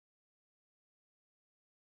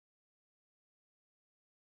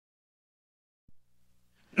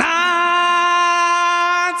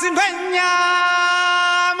Circle of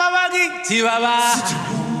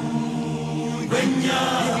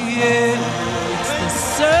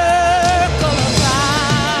life,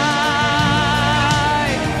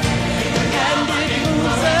 and it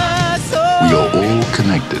moves us all. We are all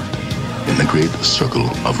connected in the great circle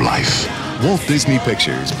of life. Walt Disney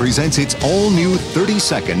Pictures presents its all-new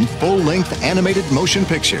 30-second full-length animated motion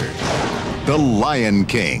picture, The Lion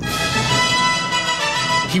King.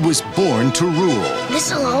 He was born to rule.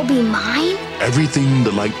 This'll all be mine? Everything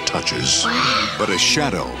the light touches. Wow. But a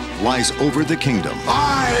shadow lies over the kingdom.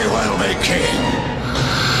 I will be king.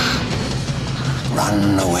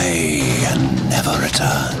 Run away and never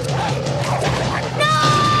return.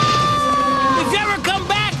 If you ever come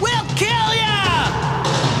back, we'll kill ya!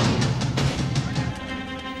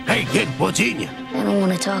 Hey, kid, what's eating you? I don't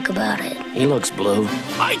want to talk about it. He looks blue.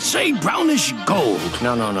 I'd say brownish gold.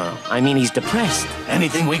 No. I mean, he's depressed.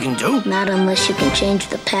 Anything we can do? Not unless you can change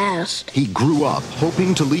the past. He grew up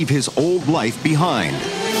hoping to leave his old life behind.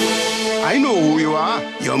 I know who you are.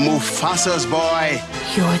 You're Mufasa's boy.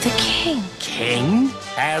 You're the king. King?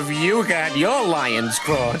 Have you got your lions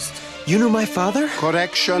crossed? You know my father?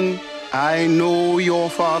 Correction. I know your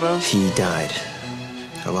father. He died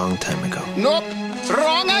a long time ago. Nope.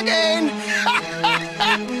 Wrong again.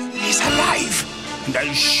 He's alive. And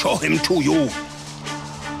I'll show him to you.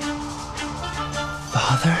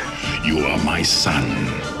 Father? You are my son,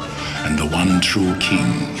 and the one true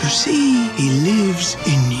king. You see, he lives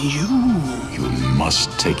in you. You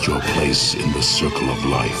must take your place in the circle of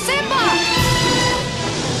life. Simba!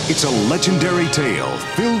 It's a legendary tale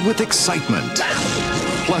filled with excitement,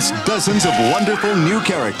 plus dozens of wonderful new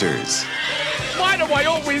characters. Why do I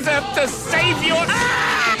always have to save you?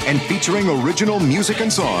 And featuring original music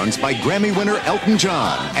and songs by Grammy winner Elton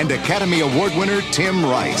John and Academy Award winner Tim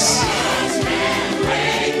Rice.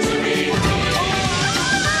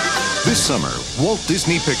 This summer, Walt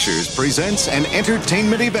Disney Pictures presents an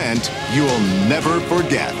entertainment event you'll never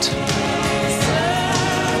forget.